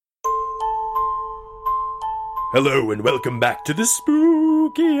Hello and welcome back to the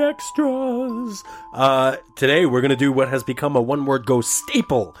Spooky Extras. Today we're going to do what has become a one-word go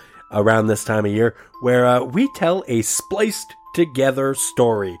staple around this time of year, where we tell a spliced together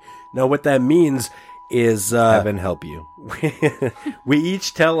story. Now what that means is... Heaven help you. We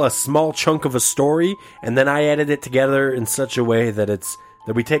each tell a small chunk of a story, and then I edit it together in such a way that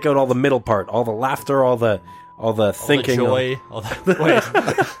we take out all the middle part, all the laughter, all the thinking, all the joy, all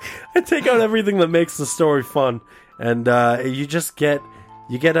the I take out everything that makes the story fun, and you get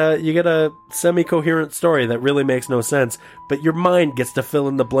a semi-coherent story that really makes no sense, but your mind gets to fill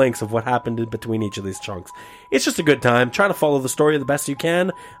in the blanks of what happened in between each of these chunks. It's just a good time. Try to follow the story the best you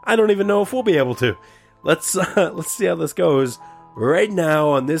can. I don't even know if we'll be able to. Let's see how this goes right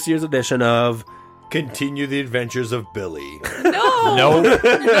now on this year's edition of Continue the Adventures of Billy. no.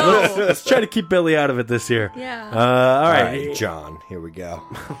 Let's try to keep Billy out of it this year. Yeah. All All right, right, John, here we go.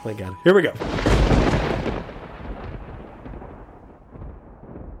 Oh my god. Here we go.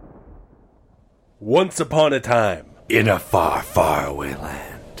 Once upon a time, In a far, far away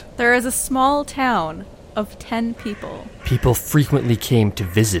land. There is a small town of 10 people. People frequently came to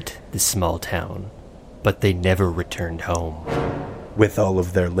visit this small town, but they never returned home. with all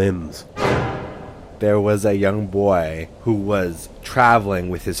of their limbs. There was a young boy who was traveling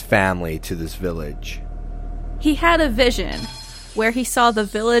with his family to this village. He had a vision where he saw the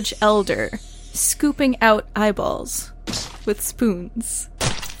village elder scooping out eyeballs with spoons.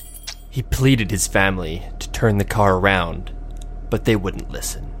 He pleaded his family to turn the car around, but they wouldn't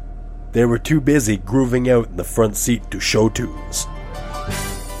listen. They were too busy grooving out in the front seat to show tunes.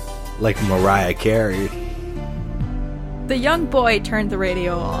 Like Mariah Carey. The young boy turned the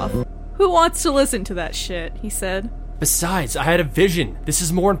radio off. Who wants to listen to that shit, he said. Besides, I had a vision. This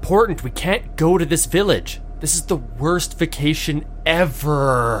is more important. We can't go to this village. This is the worst vacation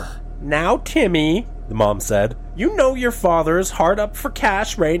ever. Now, Timmy, the mom said, you know your father is hard up for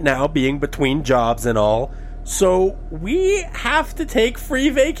cash right now, being between jobs and all. So we have to take free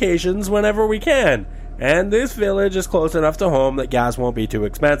vacations whenever we can. And this village is close enough to home that gas won't be too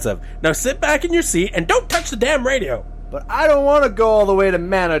expensive. Now sit back in your seat and don't touch the damn radio. But I don't want to go all the way to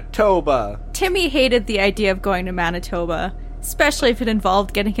Manitoba. Timmy hated the idea of going to Manitoba, especially if it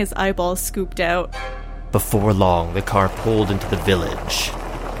involved getting his eyeballs scooped out. Before long, the car pulled into the village.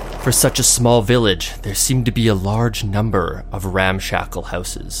 For such a small village, there seemed to be a large number of ramshackle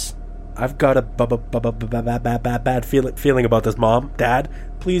houses. I've got a bad feeling about this, Mom. Dad,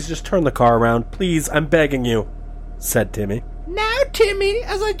 please just turn the car around. Please, I'm begging you, said Timmy. Now, Timmy,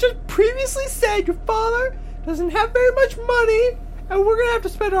 as I just previously said, your father doesn't have very much money, and we're gonna have to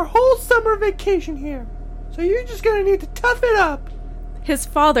spend our whole summer vacation here. So you're just gonna need to tough it up. His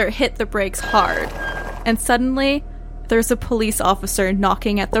father hit the brakes hard, and suddenly, there's a police officer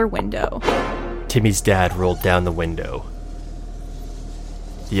knocking at their window. Timmy's dad rolled down the window.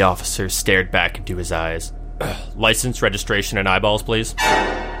 The officer stared back into his eyes. License, registration, and eyeballs, please.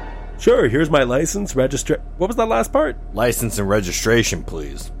 Sure, here's my license, What was that last part? License and registration,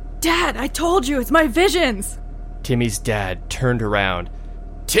 please. Dad, I told you, it's my visions! Timmy's dad turned around.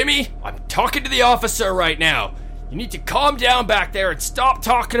 Timmy, I'm talking to the officer right now. You need to calm down back there and stop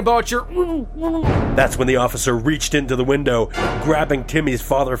talking about your... That's when the officer reached into the window, grabbing Timmy's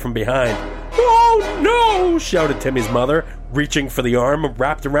father from behind. Oh, no, shouted Timmy's mother, reaching for the arm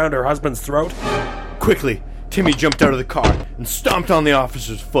wrapped around her husband's throat. Quickly, Timmy jumped out of the car and stomped on the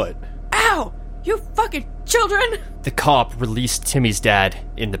officer's foot. Ow! You fucking children! The cop released Timmy's dad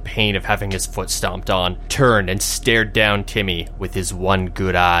in the pain of having his foot stomped on, turned and stared down Timmy with his one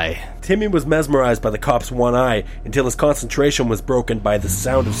good eye. Timmy was mesmerized by the cop's one eye until his concentration was broken by the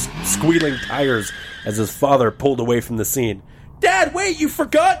sound of squealing tires as his father pulled away from the scene. Dad, wait, you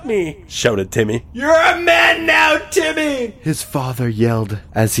forgot me! Shouted Timmy. You're a man now, Timmy! His father yelled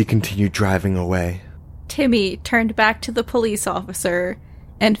as he continued driving away. Timmy turned back to the police officer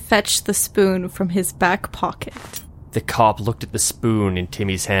and fetched the spoon from his back pocket. The cop looked at the spoon in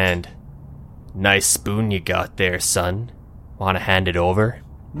Timmy's hand. Nice spoon you got there, son. Want to hand it over?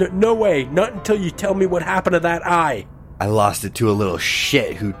 No way, not until you tell me what happened to that eye. I lost it to a little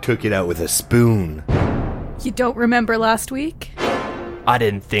shit who took it out with a spoon. You don't remember last week? I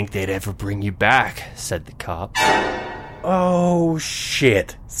didn't think they'd ever bring you back, said the cop. Oh,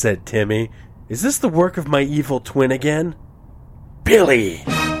 shit, said Timmy. Is this the work of my evil twin again? Billy!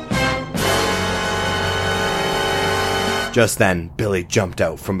 Just then, Billy jumped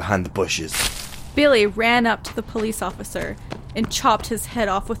out from behind the bushes. Billy ran up to the police officer and chopped his head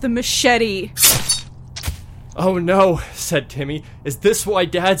off with a machete. Oh no, said Timmy. Is this why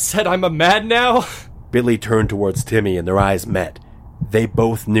Dad said I'm a mad now? Billy turned towards Timmy and their eyes met. They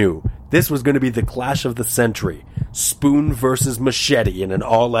both knew This was going to be the clash of the century. Spoon versus machete in an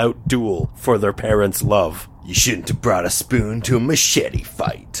all-out duel for their parents' love. You shouldn't have brought a spoon to a machete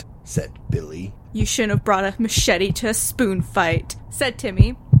fight, said Billy. You shouldn't have brought a machete to a spoon fight, said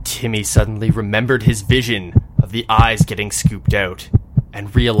Timmy. Timmy suddenly remembered his vision of the eyes getting scooped out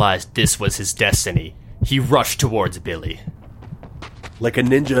and realized this was his destiny. He rushed towards Billy. Like a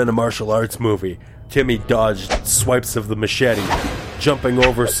ninja in a martial arts movie, Timmy dodged swipes of the machete, jumping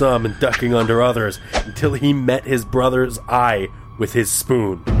over some and ducking under others until he met his brother's eye with his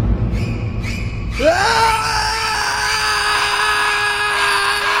spoon.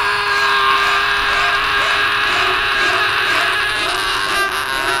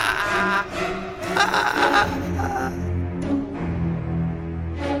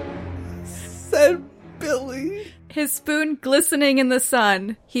 Said Billy. His spoon glistening in the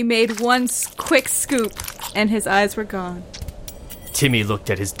sun. He made one quick scoop, and his eyes were gone. Timmy looked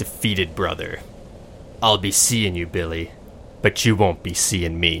at his defeated brother. I'll be seeing you, Billy, but you won't be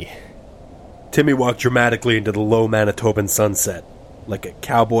seeing me. Timmy walked dramatically into the low Manitoban sunset, like a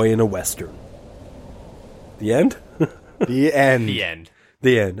cowboy in a western. The end? The end. The end.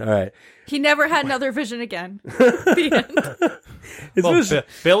 The end, alright. He never had another vision again. The end. His vision,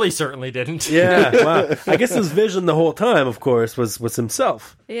 Billy certainly didn't. yeah, wow. I guess his vision the whole time, of course, was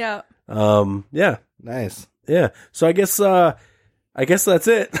himself. Yeah. Yeah, Nice. yeah. So I guess that's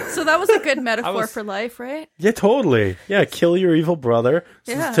it. So that was a good metaphor for life, right? Yeah, totally. Yeah, kill your evil brother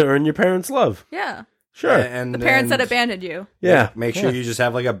Yeah. to earn your parents' love. Yeah. Sure. And The parents that and abandoned you. yeah. Make sure you just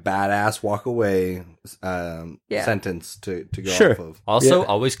have like a badass walk away sentence to go Sure. off of. Also, Yeah.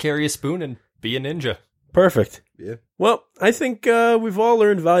 always carry a spoon and be a ninja. Perfect. Yeah. Well, I think we've all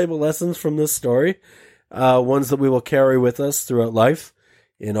learned valuable lessons from this story, ones that we will carry with us throughout life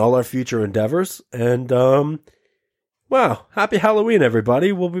in all our future endeavors. And, wow, happy Halloween,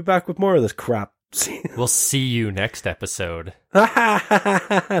 everybody. We'll be back with more of this crap. We'll see you next episode.